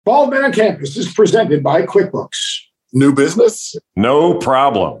Bald Man on Campus is presented by QuickBooks. New business? No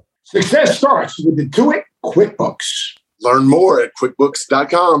problem. Success starts with Intuit QuickBooks. Learn more at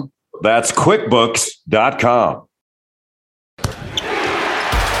QuickBooks.com. That's QuickBooks.com.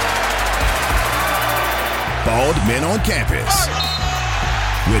 Bald Men on Campus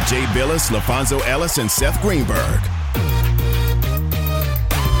with Jay Billis, LaFonso Ellis, and Seth Greenberg.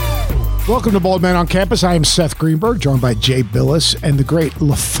 Welcome to Bald Men on Campus. I am Seth Greenberg, joined by Jay Billis and the great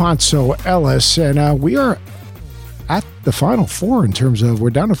LaFonso Ellis. And we are at the Final Four in terms of,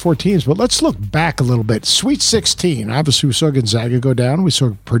 we're down to 4 teams, but let's look back a little bit. Sweet 16. Obviously, we saw Gonzaga go down. We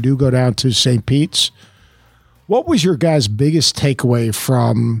saw Purdue go down to St. Pete's. What was your guys' biggest takeaway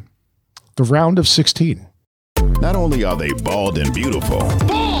from the round of 16? Not only are they bald and beautiful,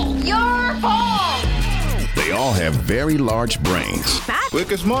 bald, you're bald. They all have very large brains.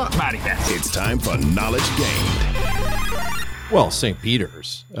 Quick and smart. It's time for knowledge gained. Well, St.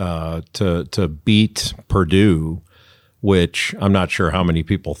 Peter's to beat Purdue, which I'm not sure how many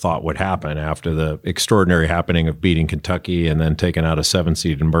people thought would happen after the extraordinary happening of beating Kentucky and then taking out a 7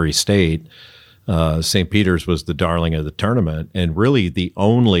 seed in Murray State. St. Peter's was the darling of the tournament and really the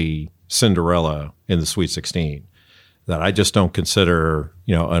only Cinderella in the Sweet 16 that I just don't consider,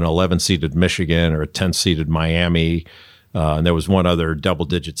 an 11-seeded Michigan or a 10-seeded Miami. And there was one other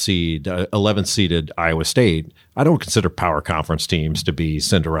double-digit seed, 11-seeded Iowa State. I don't consider power conference teams to be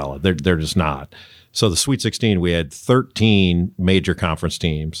Cinderella. They're just not. So the Sweet 16, we had 13 major conference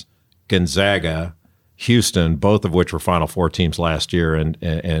teams, Gonzaga, Houston, both of which were Final Four teams last year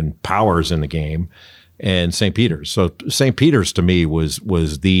and powers in the game, and St. Peter's. So St. Peter's to me was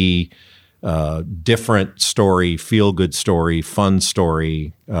the different story, feel-good story, fun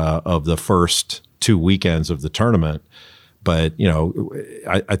story of the first 2 weekends of the tournament. But,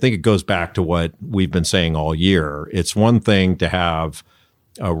 I think it goes back to what we've been saying all year. It's one thing to have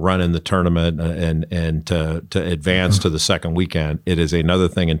a run in the tournament and to advance to the second weekend. It is another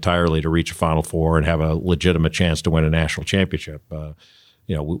thing entirely to reach a Final Four and have a legitimate chance to win a national championship.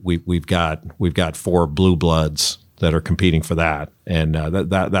 We've got 4 blue bloods that are competing for that, and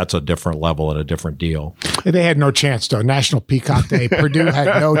that's a different level and a different deal. They had no chance, though. National Peacock Day. Purdue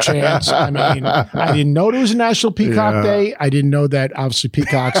had no chance. I mean, I didn't know it was a National Peacock Day. I didn't know that, obviously,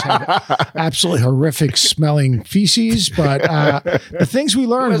 peacocks have absolutely horrific smelling feces, but the things we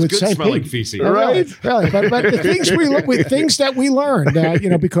learned with St. smelling feces. Right? Really. But the things that we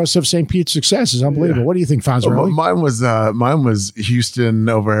learned, because of St. Pete's success is unbelievable. What do you think, Fonzarelli? Mine was Houston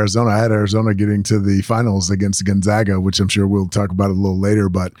over Arizona. I had Arizona getting to the finals against Gonzaga, which I'm sure we'll talk about a little later.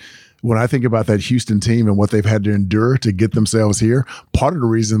 But when I think about that Houston team and what they've had to endure to get themselves here, part of the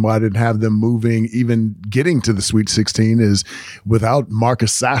reason why I didn't have them moving, even getting to the Sweet 16, is without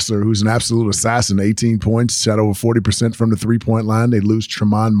Marcus Sasser, who's an absolute assassin, 18 points, shot over 40% from the three-point line. They lose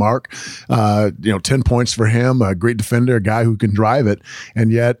Tremont Mark, 10 points for him, a great defender, a guy who can drive it.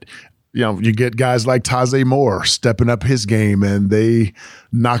 And yet, you get guys like Taze Moore stepping up his game, and they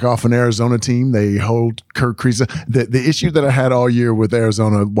knock off an Arizona team. They hold Kirk Kriisa. The issue that I had all year with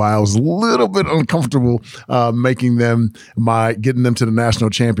Arizona, while I was a little bit uncomfortable getting them to the national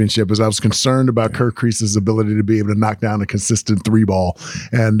championship, is I was concerned about Kirk Kriisa's ability to be able to knock down a consistent 3-ball.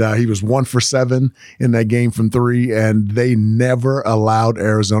 And he was 1 for 7 in that game from 3, and they never allowed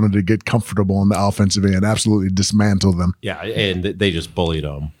Arizona to get comfortable on the offensive end, absolutely dismantled them. Yeah, and they just bullied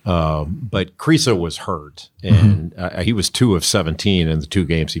them. But Kriisa was hurt, and he was 2 of 17 in the 2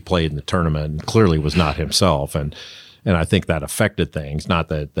 games he played in the tournament, and clearly was not himself. And I think that affected things. Not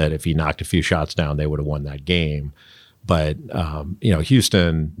that if he knocked a few shots down, they would have won that game. But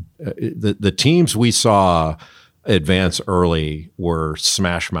Houston, the teams we saw advance early were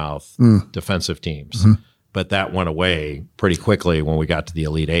smash mouth defensive teams. But that went away pretty quickly when we got to the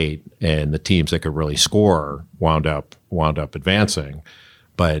Elite Eight, and the teams that could really score wound up advancing.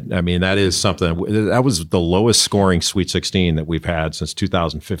 But, I mean, that is something – that was the lowest scoring Sweet 16 that we've had since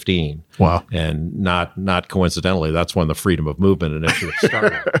 2015. Wow. And not coincidentally, that's when the freedom of movement initiative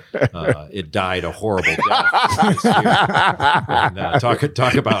started. It died a horrible death. And,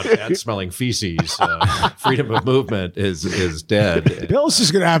 talk about bad-smelling feces. Freedom of movement is dead. Billis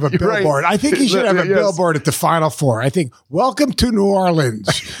is going to have a billboard. Right. I think he should have a billboard at the Final Four. I think, welcome to New Orleans.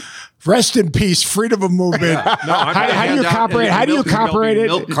 Rest in peace, freedom of movement. Yeah. No, how do you cooperate it?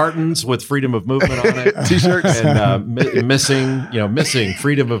 Milk cartons with freedom of movement on it. T-shirts. And missing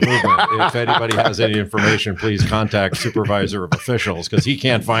freedom of movement. If anybody has any information, please contact supervisor of officials, because he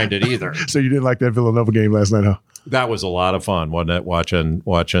can't find it either. So you didn't like that Villanova game last night, huh? That was a lot of fun, wasn't it? Watching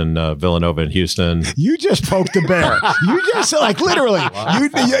Villanova and Houston. You just poked the bear. You just literally.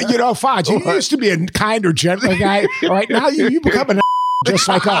 Fonz, you used to be a kinder, gentler guy. All right, now you become an just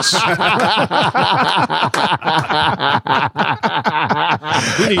like us. I've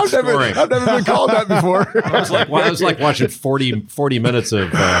never been called that before. I was like watching 40 minutes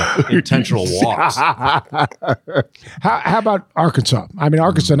of intentional walks. How about Arkansas? I mean,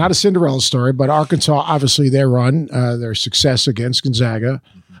 Arkansas, not a Cinderella story, but Arkansas, obviously their run, their success against Gonzaga.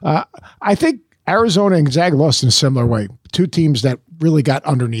 I think Arizona and Gonzaga lost in a similar way. Two teams that really got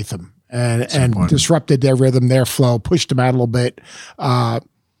underneath them and disrupted their rhythm, their flow, pushed them out a little bit,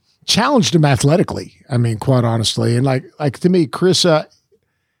 challenged them athletically. I mean, quite honestly. And like to me, Chris, I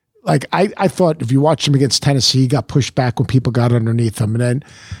thought if you watched him against Tennessee, he got pushed back when people got underneath him. And then,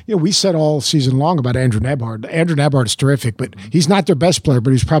 we said all season long about Andrew Nembhard. Andrew Nembhard is terrific, but he's not their best player,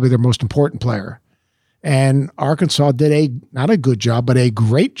 but he's probably their most important player. And Arkansas did not a good job, but a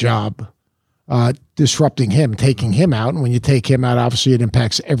great job disrupting him, taking him out. And when you take him out, obviously it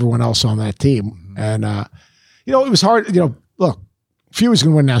impacts everyone else on that team. And, it was hard. Look, Fewey's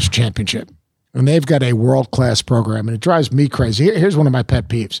going to win a national championship. And they've got a world-class program, and it drives me crazy. Here's one of my pet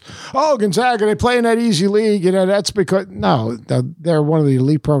peeves. Oh, Gonzaga, they play in that easy league. That's because – no, they're one of the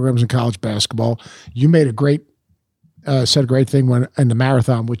elite programs in college basketball. You made said a great thing when in the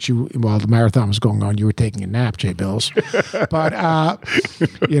marathon, the marathon was going on, you were taking a nap, Jay Bills. But,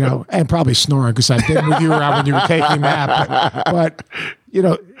 and probably snoring because I didn't with you around when you were taking a nap. But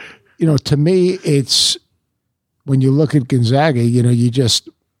to me, it's when you look at Gonzaga,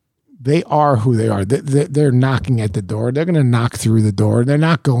 they are who they are. They're knocking at the door. They're going to knock through the door. They're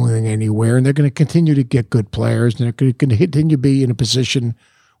not going anywhere, and they're going to continue to get good players, and they're going to continue to be in a position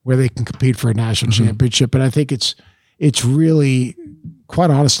where they can compete for a national championship. And I think it's really,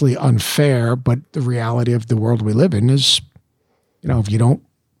 quite honestly, unfair. But the reality of the world we live in is, if you don't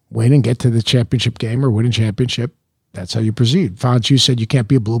win and get to the championship game or win a championship, that's how you proceed. Fonz, you said you can't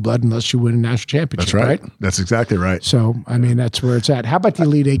be a blue blood unless you win a national championship. That's right. That's exactly right. So, I mean, that's where it's at. How about the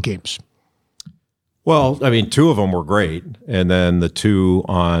Elite Eight games? Well, I mean, two of them were great. And then the two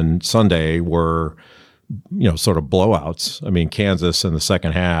on Sunday were, sort of blowouts. I mean, Kansas in the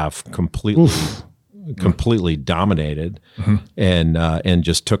second half completely dominated and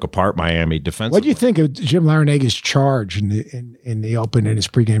just took apart Miami defensively. What do you think of Jim Larinaga's charge in the open in his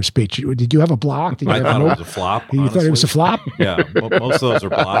pregame speech? Did you have a block? Did you I thought it was a flop. You thought it was a flop? Yeah, most of those are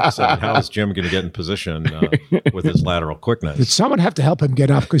blocks. I mean, how is Jim going to get in position with his lateral quickness? Did someone have to help him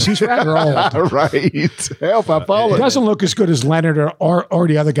get up because he's rather old? Right. Help! I follow. He doesn't look as good as Leonard or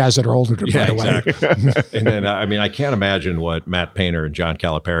the other guys that are older. Yeah, by the way. exactly. And then I can't imagine what Matt Painter and John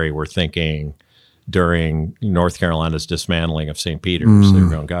Calipari were thinking during North Carolina's dismantling of St. Peter's. They were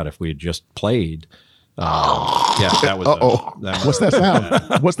going, God, if we had just played. That was. What's that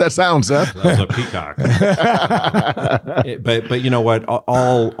sound? What's that sound, Seth? That was a peacock. But you know what?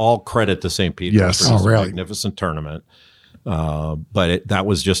 All credit to St. Peter's for this magnificent tournament. But that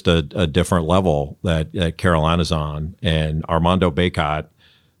was just a different level that Carolina's on. And Armando Bacot,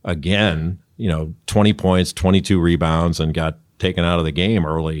 again, 20 points, 22 rebounds, and got taken out of the game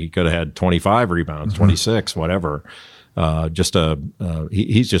early. He could have had 25 rebounds, 26, whatever.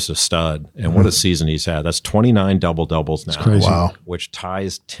 He's just a stud. And what a season he's had. That's 29 double-doubles now. Wow. Which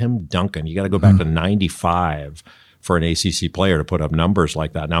ties Tim Duncan. You got to go back to 95 for an ACC player to put up numbers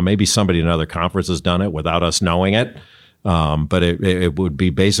like that. Now, maybe somebody in another conference has done it without us knowing it. But it would be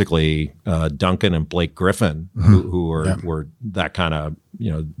basically Duncan and Blake Griffin who were that kind of,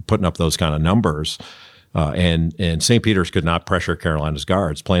 putting up those kind of numbers. And St. Peter's could not pressure Carolina's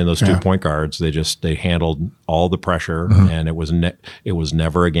guards. Playing those 2 point guards, they handled all the pressure, and it was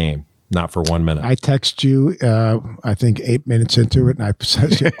never a game, not for 1 minute. I text you, I think 8 minutes into it, and I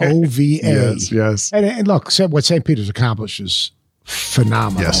said OVA. Yes. And look, what St. Peter's accomplished is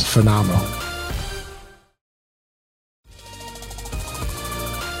phenomenal. Yes. Phenomenal.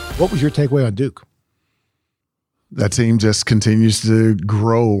 What was your takeaway on Duke? That team just continues to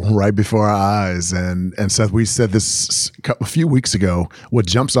grow right before our eyes. And Seth, we said this a few weeks ago. What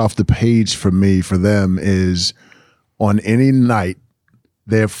jumps off the page for them is on any night,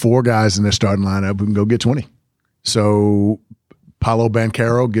 they have 4 guys in their starting lineup who can go get 20. So Paolo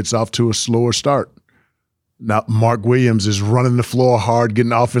Banchero gets off to a slower start. Now, Mark Williams is running the floor hard,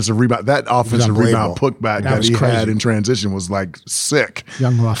 getting offensive rebound. That offensive rebound putback that he had in transition was like sick.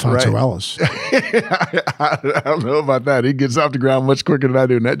 Young LaFonso Ellis. I don't know about that. He gets off the ground much quicker than I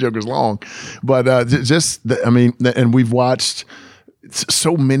do, and that joker's long. But and we've watched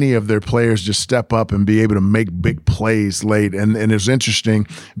so many of their players just step up and be able to make big plays late. And it's interesting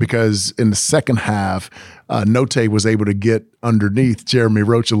because in the second half, Note was able to get underneath Jeremy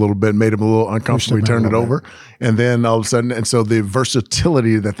Roach a little bit, made him a little uncomfortable. He turned it over. And then all of a sudden, and so the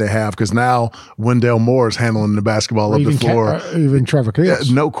versatility that they have, because now Wendell Moore is handling the basketball up the floor. Even Trevor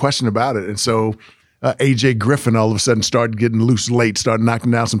Keels. No question about it. And so AJ Griffin all of a sudden started getting loose late, started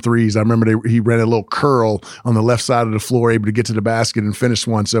knocking down some threes. I remember he ran a little curl on the left side of the floor, able to get to the basket and finish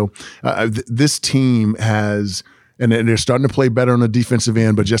one. So this team has, and they're starting to play better on the defensive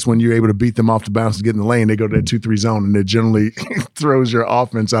end, but just when you're able to beat them off the bounce and get in the lane, they go to that 2-3 zone, and it generally throws your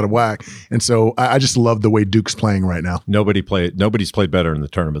offense out of whack. And so I just love the way Duke's playing right now. Nobody's played better in the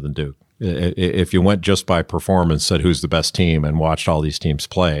tournament than Duke. If you went just by performance, said who's the best team, and watched all these teams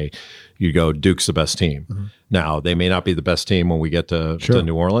play, you go, Duke's the best team. Mm-hmm. Now, they may not be the best team when we get to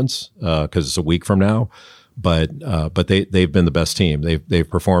New Orleans because it's a week from now, but they've been the best team. They've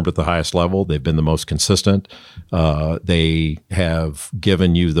performed at the highest level. They've been the most consistent. They have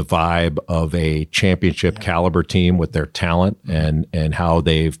given you the vibe of a championship caliber team with their talent and how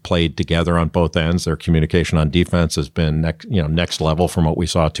they've played together on both ends. Their communication on defense has been next level from what we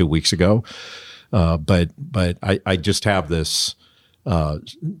saw 2 weeks ago. But I just have this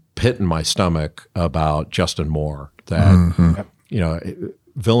pit in my stomach about Justin Moore that,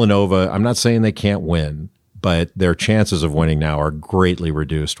 Villanova, I'm not saying they can't win, but their chances of winning now are greatly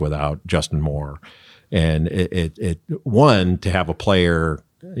reduced without Justin Moore. And to have a player,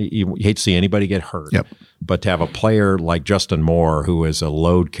 you hate to see anybody get hurt, but to have a player like Justin Moore, who is a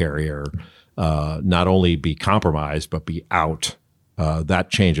load carrier, not only be compromised, but be out,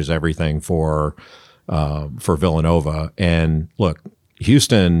 that changes everything for Villanova. And look,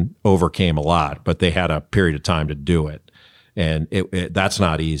 Houston overcame a lot, but they had a period of time to do it. And that's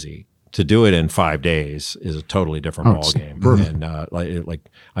not easy. To do it in 5 days is a totally different ballgame. And like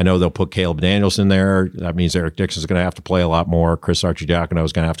I know they'll put Caleb Daniels in there. That means Eric Dixon's going to have to play a lot more. Chris Archidiakono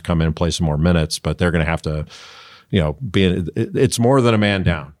is going to have to come in and play some more minutes, but they're going to have to, it's more than a man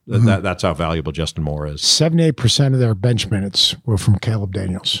down. Mm-hmm. That's how valuable Justin Moore is. 78% of their bench minutes were from Caleb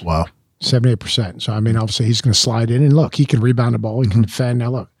Daniels. Wow. 78%. So, I mean, obviously he's going to slide in. And look, he can rebound the ball. He can defend. Now,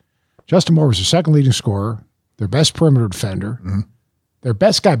 look, Justin Moore was their second leading scorer, their best perimeter defender, their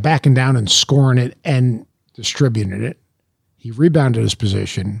best guy backing down and scoring it and distributing it. He rebounded his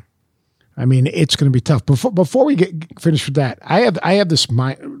position. I mean, it's going to be tough. Before we get finished with that, I have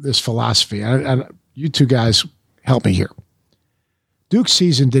this philosophy. You two guys help me here. Duke's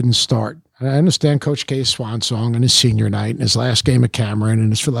season didn't start. I understand Coach K's swan song and his senior night and his last game at Cameron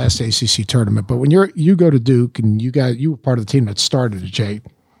and his last ACC tournament. But when you go to Duke and you were part of the team that started it, Jay,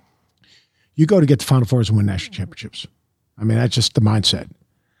 you go to get the Final Fours and win national championships. I mean, that's just the mindset.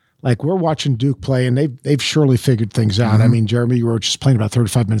 Like, we're watching Duke play, and they've surely figured things out. Mm-hmm. I mean, Jeremy Roach is playing about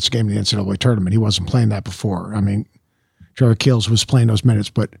 35 minutes a game in the NCAA tournament. He wasn't playing that before. I mean, Trevor Keels was playing those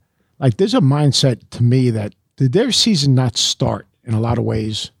minutes. But, like, there's a mindset to me that did their season not start in a lot of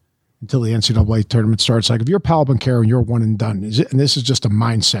ways until the NCAA tournament starts? Like, if you're Paolo Banchero and you're one and done, and this is just a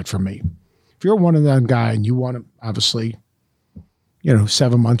mindset for me. If you're a one and done guy and you want to, obviously,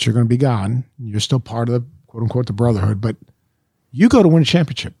 7 months you're going to be gone. You're still part of the, quote unquote, the brotherhood, but you go to win a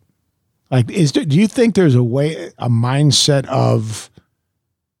championship. Like, do you think there's a mindset of,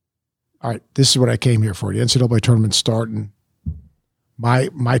 all right, this is what I came here for. The NCAA tournament starting.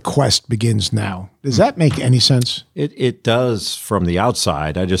 My quest begins now. Does that make any sense? It does from the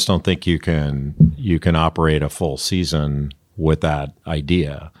outside. I just don't think you can operate a full season with that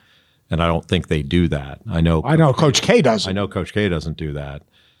idea. And I don't think they do that. I know Coach K doesn't. I know Coach K doesn't do that.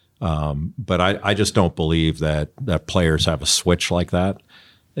 But I just don't believe that players have a switch like that.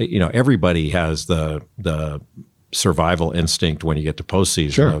 Everybody has the survival instinct when you get to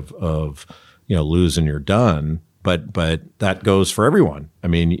postseason of lose and you're done. But that goes for everyone. I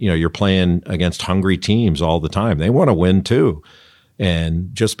mean, you're playing against hungry teams all the time. They want to win too.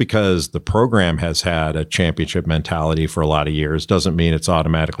 And just because the program has had a championship mentality for a lot of years doesn't mean it's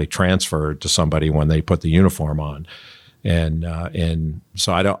automatically transferred to somebody when they put the uniform on. And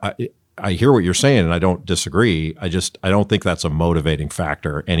so I hear what you're saying, and I don't disagree. I don't think that's a motivating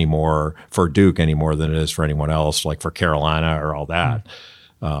factor anymore for Duke any more than it is for anyone else, like for Carolina or all that.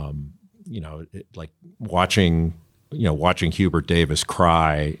 Like watching Hubert Davis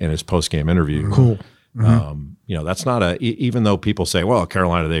cry in his post-game interview. Cool. That's not even though people say, well,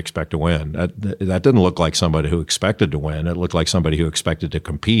 Carolina, they expect to win. That didn't look like somebody who expected to win. It looked like somebody who expected to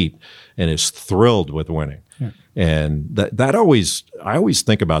compete and is thrilled with winning. Yeah. And I always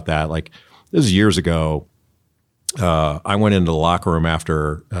think about that. Like, this is years ago. I went into the locker room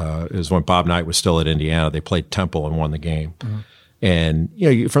after, it was when Bob Knight was still at Indiana. They played Temple and won the game. Mm-hmm. And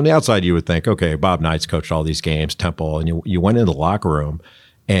from the outside, you would think, okay, Bob Knight's coached all these games, Temple, and you went into the locker room,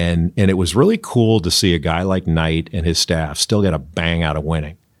 and it was really cool to see a guy like Knight and his staff still get a bang out of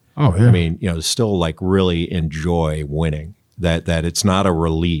winning. Oh, yeah. I mean, still like really enjoy winning. That it's not a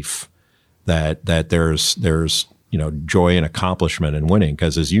relief that there's joy and accomplishment in winning,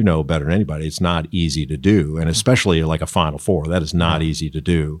 because as you know better than anybody, it's not easy to do, and especially like a Final Four, that is not easy to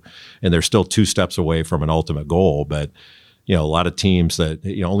do. And they're still 2 steps away from an ultimate goal, but. A lot of teams that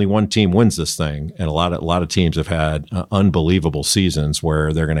only one team wins this thing, and a lot of teams have had unbelievable seasons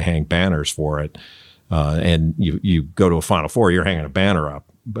where they're going to hang banners for it. And you go to a Final Four, you're hanging a banner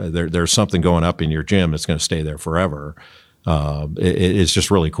up, but there's something going up in your gym that's going to stay there forever. It's just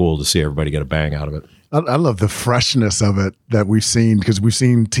really cool to see everybody get a bang out of it. I love the freshness of it that we've seen, because we've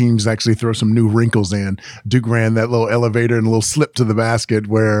seen teams actually throw some new wrinkles in. Duke ran that little elevator and a little slip to the basket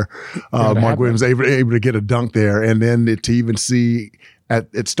where Mark Williams was able to get a dunk there. And then to even see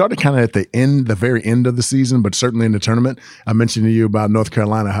it started kind of at the very end of the season, but certainly in the tournament. I mentioned to you about North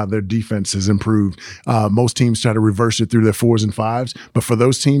Carolina, how their defense has improved. Most teams try to reverse it through their 4s and 5s, but for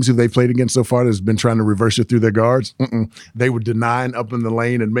those teams who they've played against so far that's been trying to reverse it through their guards, they were denying up in the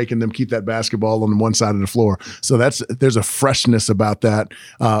lane and making them keep that basketball on one side of the floor. So there's a freshness about that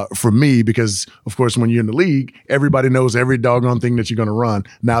for me, because of course when you're in the league, everybody knows every doggone thing that you're going to run.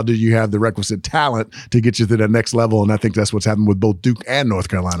 Now do you have the requisite talent to get you to that next level? And I think that's what's happened with both Duke and North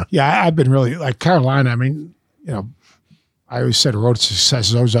Carolina. Yeah, I've been really like Carolina. I mean, I always said a road to success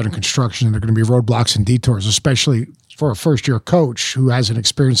is always under construction, and there are going to be roadblocks and detours, especially for a first-year coach who hasn't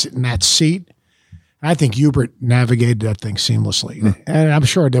experienced it in that seat. I think Hubert navigated that thing seamlessly, and I'm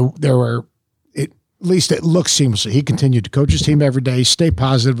sure there were. At least it looks seamlessly. He continued to coach his team every day, stay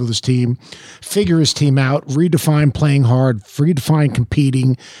positive with his team, figure his team out, redefine playing hard, redefine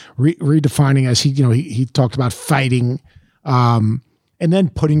competing, redefining, as he talked about, fighting. And then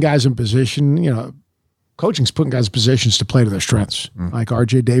putting guys in position, coaching's putting guys in positions to play to their strengths, like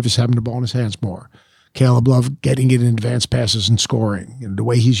RJ Davis having the ball in his hands more, Caleb Love getting it in advanced passes and scoring, the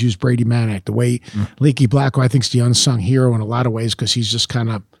way he's used Brady Manick, the way Leaky Black, who I think is the unsung hero in a lot of ways, because he's just kind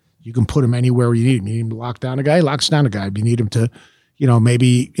of, you can put him anywhere you need him. You need him to lock down a guy, he locks down a guy. If you need him to,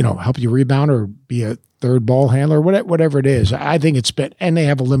 maybe, help you rebound or be a third ball handler, whatever it is. I think it's been, and they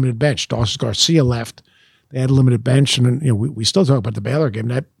have a limited bench. Dawson Garcia left. They had a limited bench, and we still talk about the Baylor game.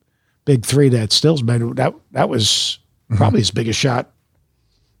 That big 3 that Stills made, that was probably his biggest shot.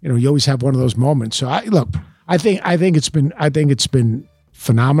 You always have one of those moments. So I think it's been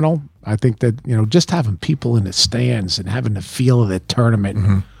phenomenal. I think that just having people in the stands and having the feel of the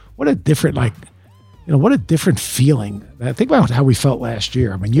tournament, what a different what a different feeling. Think about how we felt last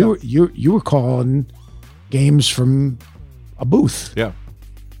year. I mean, you were calling games from a booth. Yeah.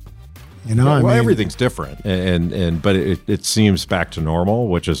 Everything's different, but it seems back to normal,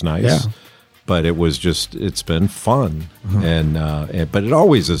 which is nice. Yeah. But it's been fun, but it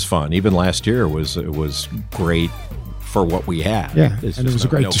always is fun. Even last year it was great for what we had. Yeah, and it was a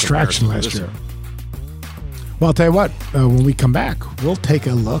great distraction last year. Well, I'll tell you what, when we come back, we'll take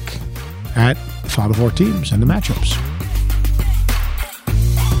a look at the Final Four teams and the matchups.